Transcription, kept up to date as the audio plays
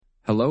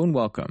Hello and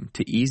welcome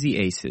to Easy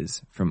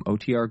Aces from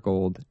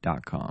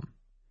OTRGold.com.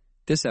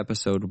 This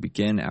episode will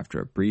begin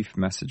after a brief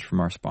message from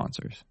our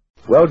sponsors.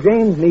 Well,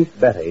 Jane's niece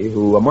Betty,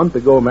 who a month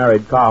ago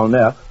married Carl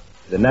Neff,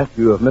 the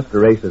nephew of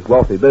Mr. Ace's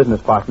wealthy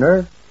business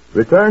partner,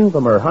 returned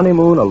from her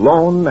honeymoon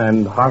alone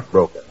and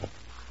heartbroken.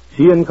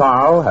 She and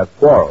Carl have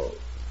quarreled.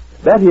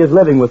 Betty is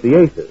living with the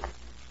Aces,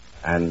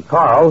 and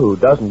Carl, who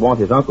doesn't want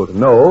his uncle to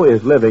know,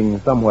 is living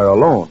somewhere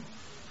alone.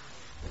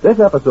 This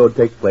episode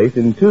takes place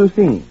in two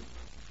scenes: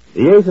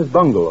 the Ace's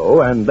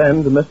bungalow and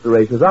then to Mr.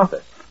 Ace's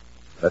office.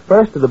 But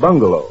first to the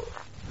bungalow.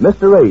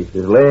 Mr. Ace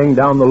is laying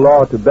down the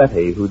law to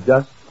Betty, who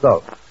just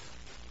sulks.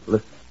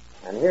 Listen.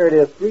 And here it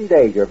is 3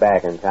 days you're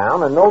back in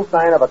town, and no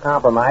sign of a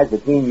compromise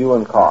between you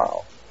and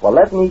Carl. Well,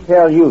 let me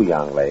tell you,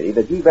 young lady,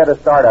 that you better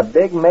start a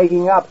big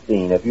making-up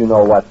scene if you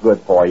know what's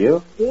good for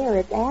you. Dear,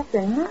 it's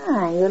after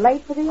 9. You're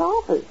late for the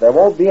office. There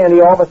won't be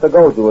any office to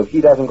go to if she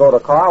doesn't go to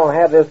Carl and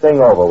have this thing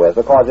over with,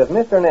 because if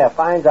Mr. Neff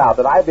finds out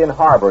that I've been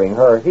harboring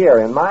her here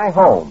in my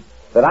home,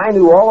 that I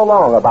knew all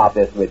along about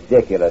this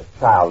ridiculous,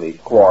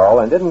 childish quarrel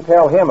and didn't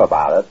tell him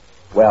about it,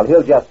 well,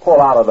 he'll just pull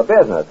out of the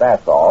business,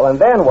 that's all, and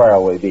then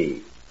where'll we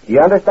be? Do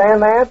you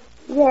understand that?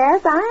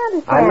 Yes, I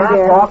understand, I'm not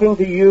dear. talking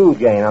to you,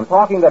 Jane. I'm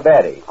talking to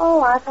Betty.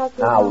 Oh, I thought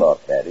you Now,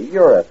 look, Betty,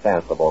 you're a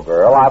sensible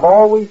girl. I've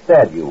always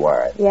said you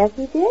were. Yes,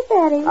 you did,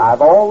 Betty.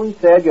 I've always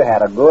said you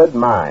had a good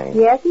mind.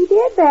 Yes, he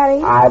did,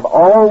 Betty. I've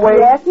always...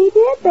 Yes, he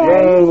did, Betty.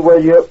 Jane,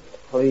 will you...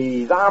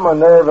 Please, I'm a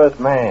nervous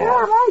man. Well,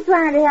 I'm only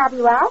trying to help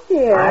you out,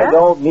 dear. I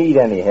don't need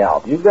any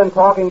help. You've been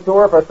talking to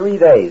her for 3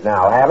 days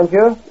now, haven't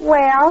you?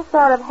 Well,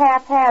 sort of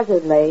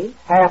haphazardly.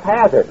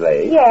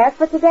 Haphazardly? Yes,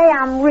 but today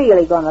I'm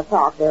really going to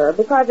talk to her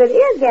because it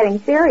is getting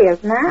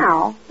serious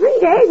now. 3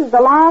 days is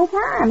a long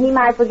time. He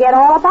might forget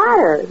all about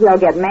her. He'll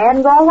get mad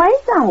and go away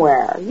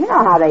somewhere. You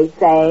know how they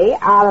say,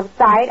 out of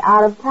sight,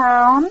 out of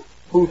town.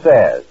 Who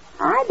says?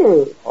 I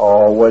do.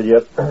 Oh, will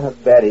you,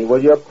 Betty,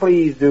 will you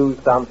please do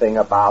something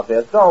about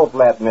this? Don't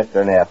let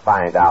Mr. Neff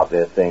find out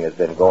this thing has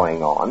been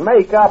going on.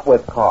 Make up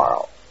with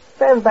Carl.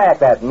 Send back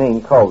that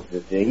mean coat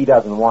that he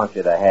doesn't want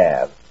you to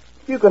have.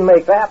 You can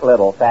make that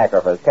little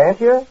sacrifice, can't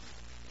you?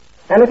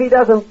 And if he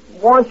doesn't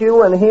want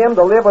you and him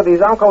to live with his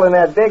uncle in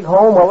that big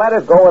home, well, let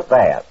it go at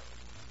that.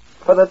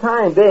 For the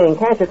time being,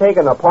 can't you take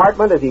an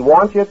apartment if he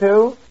wants you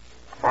to?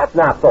 That's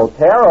not so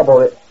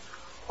terrible.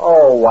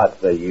 Oh, what's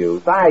the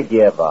use? I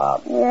give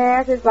up.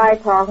 Yes, it's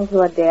like talking to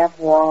a deaf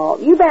wall.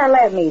 You better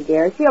let me,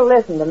 dear. She'll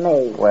listen to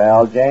me.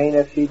 Well, Jane,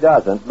 if she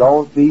doesn't,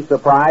 don't be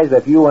surprised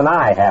if you and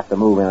I have to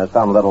move into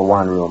some little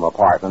one-room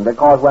apartment,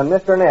 because when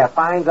Mr. Neff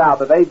finds out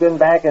that they've been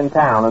back in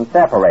town and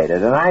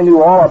separated, and I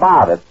knew all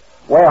about it,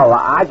 well,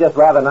 I'd just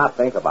rather not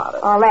think about it.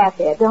 Oh, that's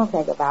it. Don't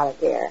think about it,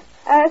 dear.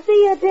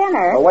 See you at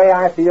dinner. The way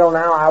I feel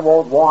now, I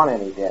won't want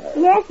any dinner.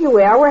 Yes, you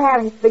will. We're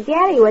having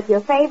spaghetti with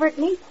your favorite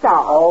meat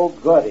sauce. Oh,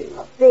 goody.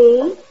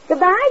 See?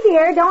 Goodbye,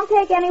 dear. Don't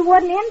take any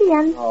wooden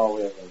Indians. Oh,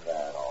 isn't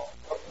that all?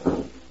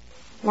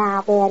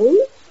 Now, Betty.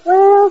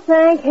 Well,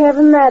 thank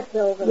heaven that's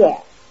over.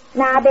 Yes.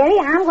 Now, Betty,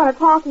 I'm going to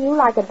talk to you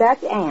like a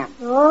Dutch aunt.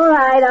 All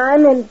right,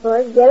 I'm in for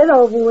it. Get it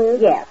over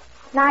with. Yes.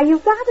 Now,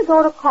 you've got to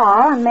go to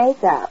Carl and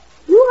make up.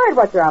 You heard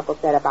what your uncle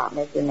said about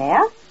Mr.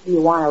 Neff. Do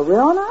you want to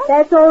ruin us?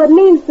 That's all it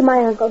means to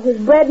my uncle, his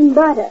bread and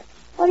butter.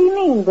 What do you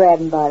mean,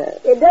 bread and butter?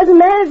 It doesn't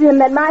matter to him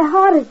that my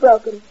heart is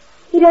broken.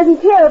 He doesn't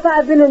care if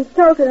I've been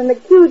insulted and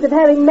accused of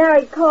having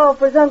married Carl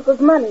for his uncle's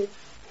money.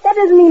 That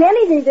doesn't mean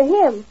anything to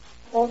him.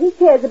 All he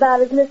cares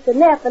about is Mr.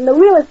 Neff and the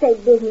real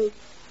estate business.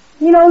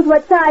 He knows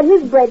what side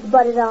his bread's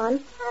buttered on.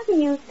 How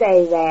can you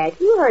say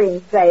that? You heard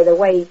him say the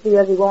way he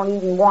feels he won't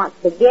even want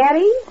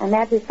spaghetti, and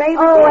that's his favorite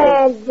Oh,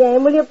 dish. Aunt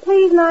Jane, will you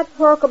please not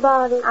talk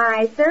about it?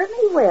 I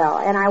certainly will,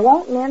 and I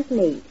won't mince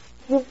meat.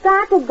 You've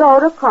got to go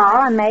to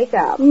Carl and make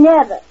up.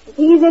 Never. If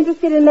he's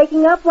interested in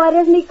making up, why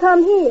doesn't he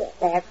come here?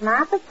 That's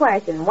not the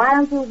question. Why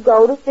don't you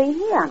go to see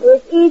him?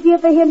 It's easier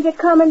for him to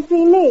come and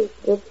see me.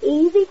 It's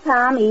easy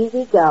come,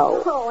 easy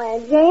go. Oh,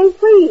 Aunt Jane,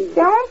 please.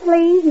 Don't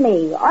please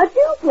me, or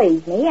do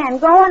please me,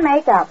 and go and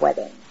make up with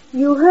him.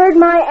 You heard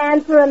my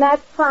answer, and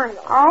that's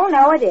final. Oh,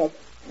 no, it isn't.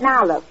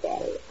 Now, look,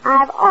 Betty,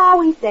 I've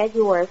always said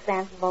you were a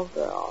sensible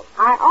girl.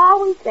 I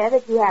always said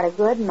that you had a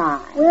good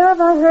mind. Where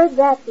have I heard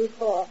that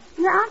before?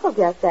 Your uncle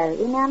just said it,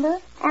 remember?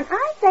 And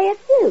I say it,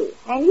 too.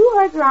 And you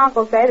heard your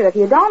uncle say that if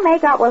you don't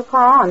make up with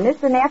Carl and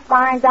Mr. Neff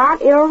finds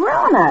out, it'll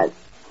ruin us.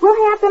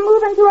 We'll have to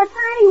move into a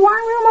tiny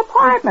one-room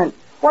apartment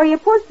where you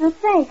push the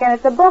sink and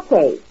it's a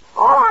bookcase.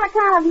 All on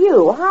account of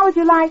you. How would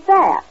you like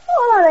that?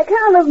 All on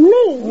account of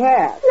me?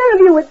 Yes. None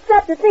of you would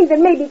stop to think that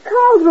maybe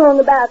Carl's wrong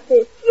about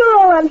this. You're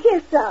all on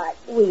his side.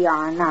 We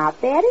are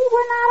not, Betty.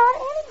 We're not on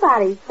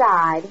anybody's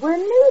side. We're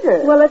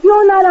neuter. Well, if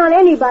you're not on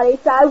anybody's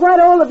side, why'd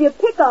all of you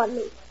pick on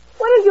me?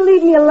 Why don't you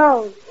leave me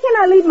alone? Can't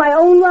I lead my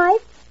own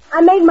life?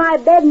 I made my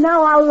bed,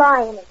 now I'll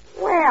lie in it.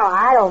 Well,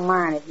 I don't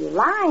mind if you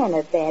lie in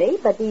it, Betty,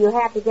 but do you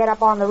have to get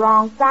up on the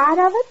wrong side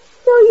of it?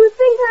 So you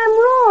think I'm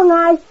wrong?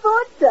 I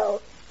thought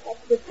so.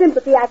 That's the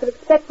sympathy I could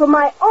expect from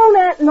my own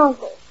aunt and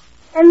uncle.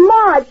 And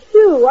Marge,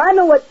 too. I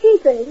know what she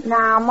thinks.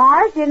 Now,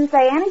 Marge didn't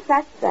say any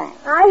such thing.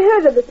 I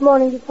heard her this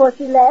morning before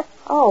she left.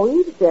 Oh,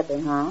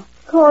 eavesdripping, huh?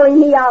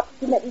 calling me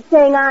obstinate and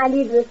saying I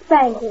needed a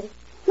spanking.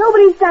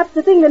 Nobody stops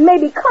to think that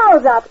maybe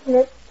Carl's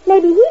obstinate.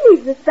 Maybe he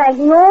needs a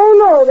spanking. Oh,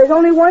 no, there's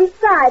only one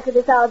side to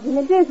this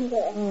argument, isn't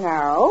there?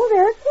 No,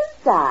 there are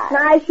two sides.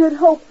 I should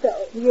hope so.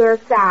 Your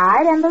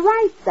side and the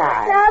right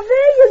side. Now,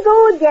 there you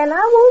go again.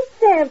 I won't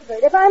stand for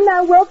it. If I'm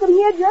not welcome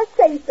here, just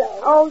say so.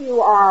 Oh,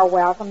 you are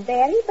welcome,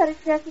 Betty, but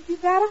it's just that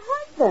you've got a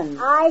husband.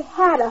 I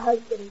had a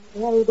husband.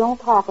 Betty, don't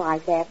talk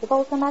like that.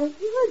 Suppose somebody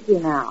heard you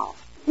now.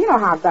 You know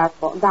how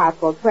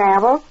gospel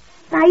travels.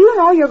 Now, you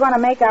know you're going to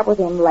make up with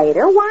him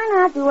later. Why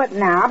not do it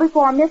now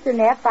before Mr.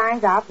 Neff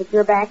finds out that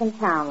you're back in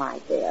town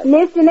like this?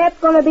 Mr. Neff's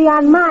going to be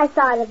on my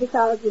side of this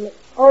argument.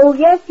 Oh,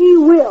 yes, he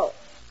will.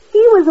 He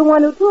was the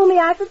one who told me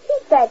I could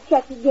keep that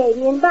check he gave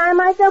me and buy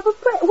myself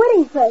a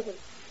wedding present.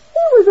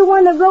 He was the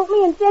one that wrote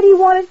me and said he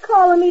wanted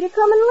Carl and me to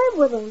come and live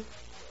with him.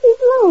 He's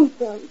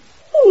lonesome.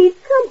 He needs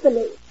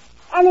company.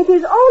 And if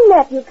his own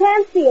nephew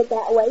can't see it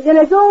that way, then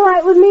it's all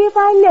right with me if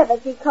I never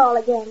see Carl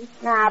again.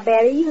 Now,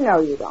 Betty, you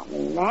know you don't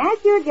mean that.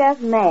 You're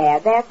just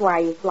mad. That's why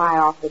you fly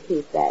off the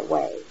tooth that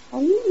way.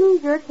 When you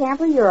lose your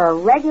temper, you're a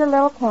regular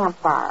little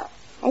campfire.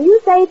 And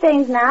you say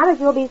things now that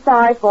you'll be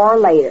sorry for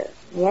later.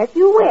 Yes,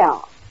 you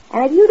will.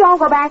 And if you don't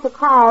go back to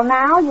Carl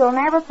now, you'll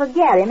never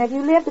forget him if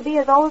you live to be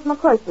as old as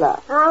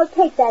McCushla. I'll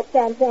take that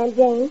chance, Aunt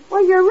Jane.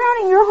 Well, you're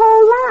running your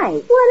whole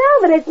life. Well,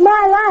 no, but it's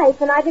my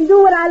life, and I can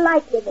do what I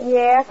like with it.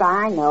 Yes,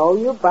 I know.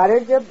 You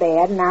buttered your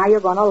bed, and now you're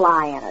going to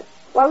lie in it.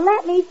 Well,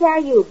 let me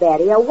tell you,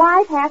 Betty, a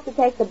wife has to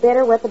take the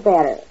bitter with the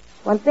better.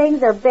 When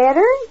things are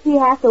bitter, she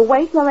has to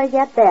wait till they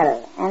get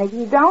better. And if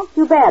you don't,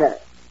 you better.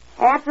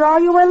 After all,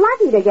 you were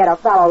lucky to get a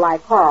fellow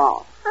like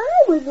Carl.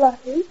 I was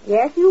lucky.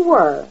 Yes, you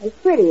were, as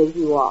pretty as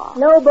you are.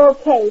 No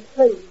bouquets,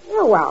 please.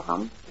 You're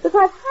welcome.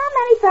 Because how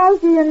many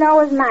fellows do you know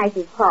as nice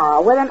as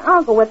Carl, with an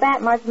uncle with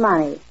that much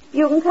money?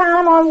 You can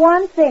count them on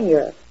one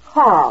finger.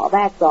 Carl,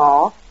 that's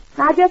all.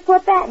 Now just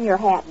put that in your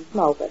hat and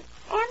smoke it.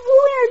 And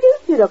who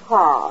introduced you to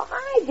Carl?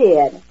 I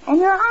did. And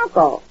your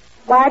uncle.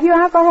 Why, if your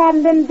uncle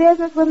hadn't been in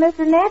business with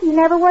Mr. Neff, you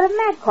never would have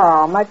met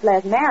Carl, much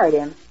less married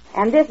him.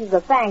 And this is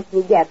the thanks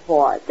we get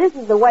for it. This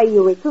is the way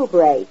you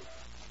recuperate.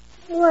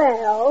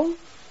 Well,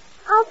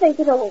 I'll think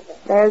it over.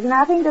 There's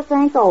nothing to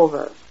think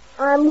over.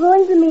 I'm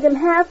going to meet him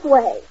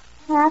halfway.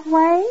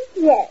 Halfway?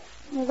 Yes.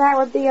 That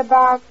would be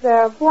about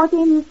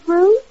 14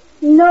 screws?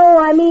 No,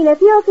 I mean, if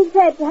he'll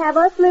consent to have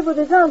us live with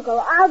his uncle,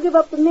 I'll give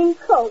up the mink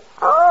coat.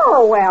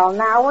 Oh, well,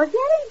 now we're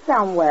getting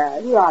somewhere.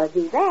 You ought to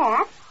do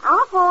that.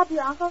 I'll call up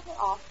your uncle's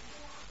office.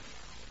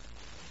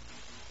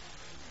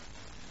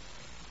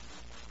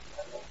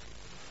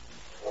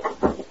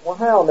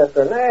 Well,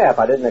 Mr. Neff,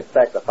 I didn't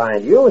expect to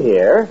find you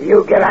here.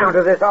 You get out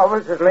of this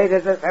office as late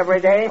as this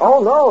every day?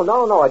 Oh,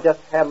 no. I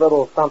just had a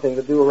little something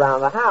to do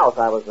around the house.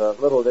 I was a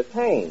little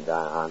detained.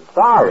 I'm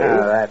sorry.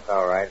 Oh, that's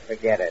all right.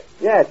 Forget it.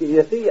 Yes,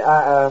 you see,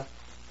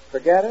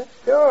 forget it?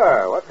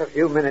 Sure. What's a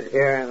few minutes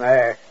here and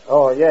there?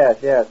 Oh,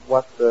 yes.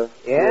 What's the...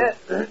 Yes?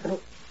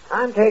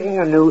 I'm taking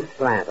a new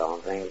slant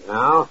on things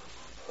now.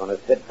 Going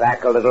to sit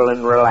back a little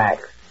and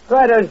relax.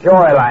 Try to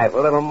enjoy life a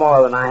little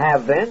more than I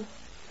have been.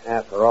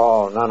 After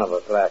all, none of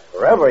us last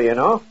forever, you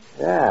know.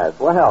 Yes,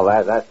 well,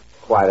 that's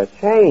quite a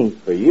change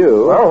for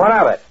you. Well, what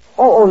of it?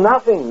 Oh,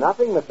 nothing,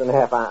 Mr.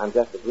 Neff. I'm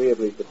just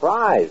agreeably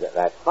surprised.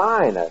 That's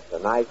fine. That's a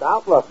nice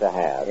outlook to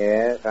have.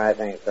 Yes, I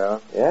think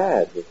so.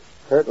 Yes, it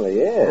certainly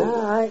is.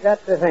 I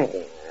got to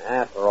thinking.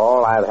 After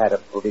all, I've had a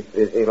pretty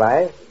busy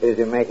life.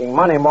 Busy making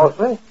money,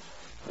 mostly.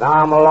 Now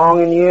I'm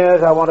along in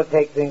years, I want to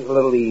take things a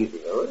little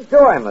easier.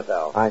 Enjoy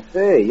myself. I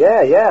see.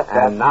 Yes.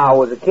 And now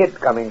with the kids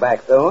coming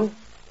back soon.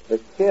 The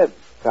kids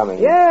coming?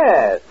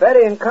 Yes,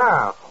 Betty and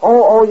Carl.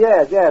 Oh,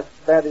 yes,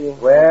 Betty.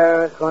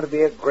 Well, it's going to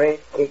be a great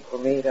kick for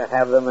me to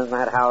have them in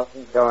that house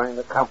enjoying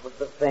the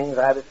comforts of things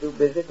I was too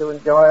busy to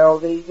enjoy all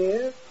these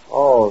years.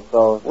 Oh,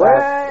 so...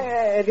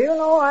 Well, do you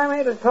know, I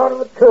made a sort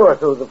of a tour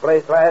through the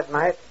place last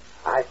night.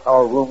 I saw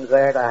rooms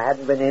there that I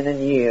hadn't been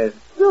in years.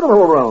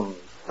 Beautiful rooms.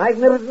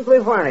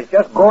 Magnificently furnished,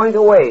 just going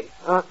to waste.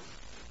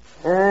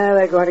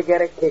 They're going to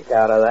get a kick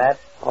out of that.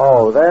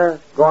 Oh,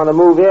 they're going to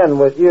move in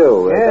with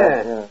you.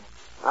 Yeah.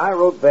 I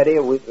wrote Betty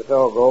a week or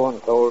so ago and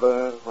told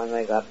her when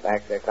they got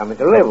back they're coming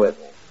to live with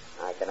me.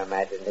 I can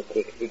imagine the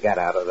kick she got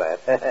out of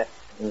that.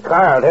 And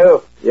Carl,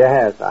 too.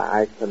 Yes,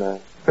 I can...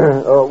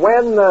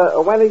 when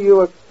are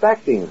you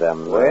expecting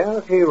them?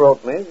 Well, she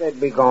wrote me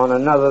they'd be gone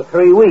another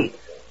 3 weeks.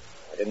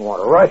 I didn't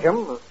want to rush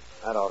them.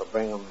 That ought to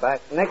bring them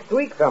back next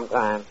week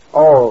sometime.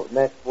 Oh,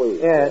 next week.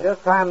 Yeah,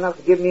 just time enough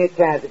to give me a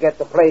chance to get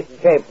the place in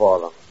shape for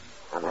them.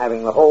 I'm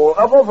having the whole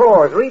upper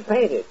floors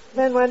repainted.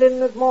 Then went in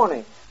this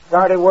morning.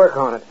 Started work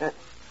on it.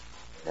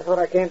 That's what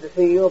I came to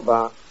see you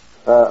about.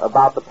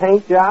 About the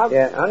paint job?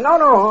 Yeah.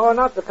 No,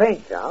 not the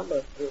paint job,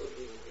 but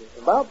it's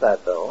about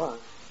that, though.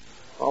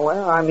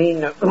 Well, I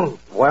mean,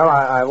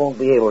 I won't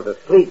be able to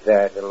sleep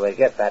there till they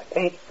get that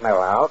paint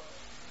smell out.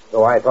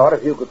 So I thought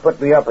if you could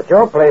put me up at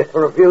your place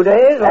for a few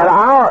days... At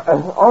our...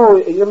 oh,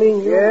 you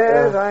mean you...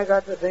 Yes, I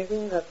got to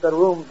thinking that the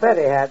room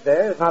Betty had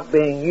there is not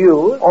being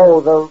used.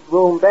 Oh, the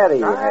room Betty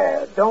you I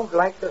had. don't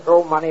like to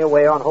throw money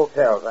away on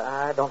hotels.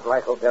 I don't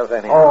like hotels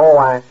anyhow. Oh,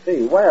 I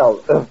see. Well,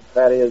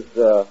 that is,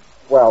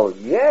 well,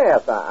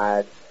 yes,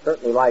 I'd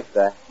certainly like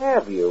to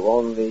have you,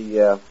 only,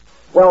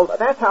 well,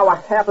 that's how I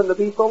happened to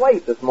be so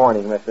late this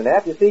morning, Mr.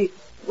 Neff. You see,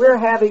 we're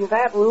having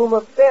that room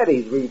of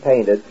Betty's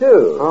repainted,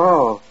 too.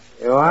 Oh,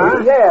 you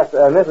are? Yes,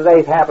 Mrs.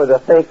 Ace happened to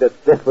think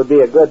that this would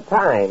be a good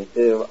time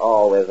to...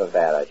 Oh, isn't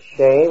that a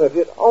shame? If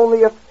you'd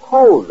only have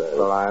told us.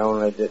 Well, I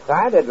only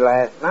decided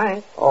last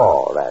night.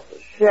 Oh, that's a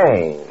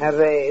shame. Have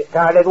they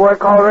started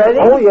work already?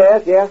 Oh,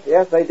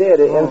 yes, they did.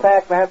 In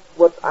fact, that's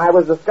what I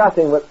was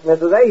discussing with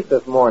Mrs. Ace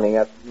this morning.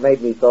 That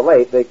made me so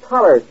late. The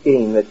color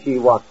scheme that she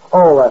wants...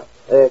 Oh,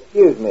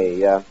 excuse me.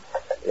 Yes.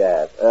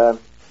 Hello?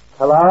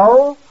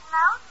 Hello, dear.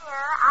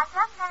 I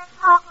just finished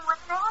talking with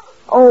Betty.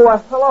 Oh,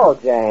 hello,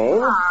 Jane.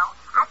 Hello.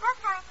 I just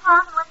finished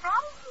talking with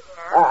Betty,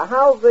 dear.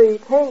 How's the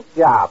paint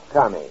job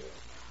coming?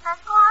 Beg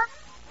pardon?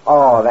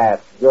 Oh,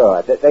 that's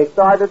good. They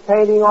started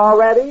painting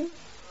already? Is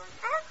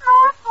this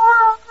North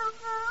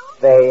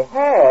 4022? They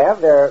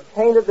have. They're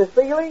painted the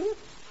ceilings? Is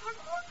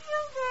this you,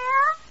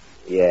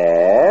 dear?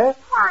 Yes.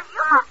 Well,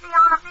 you must be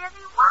on a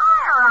busy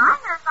wire. I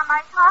heard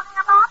somebody talking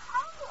about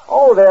painting.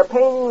 Oh, they're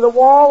painting the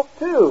walls,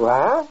 too,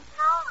 huh?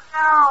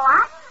 No,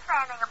 I didn't say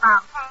anything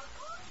about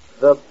painting.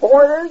 The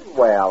borders?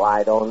 Well,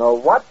 I don't know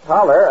what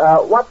color.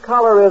 What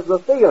color is the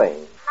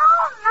ceiling?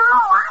 No,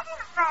 I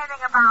didn't say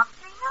anything about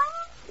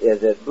ceiling.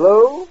 Is it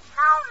blue?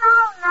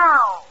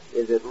 No.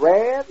 Is it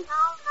red? No.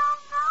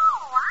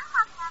 I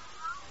must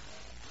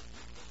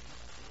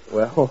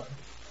have Well,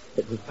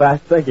 it was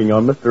fast thinking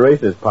on Mr.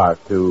 Ace's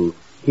part to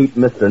keep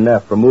Mr.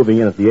 Neff from moving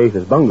in at the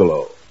Ace's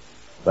bungalow.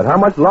 But how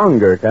much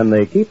longer can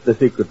they keep the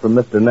secret from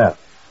Mr. Neff?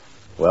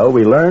 Well,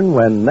 we learn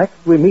when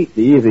next we meet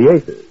the Easy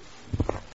Aces.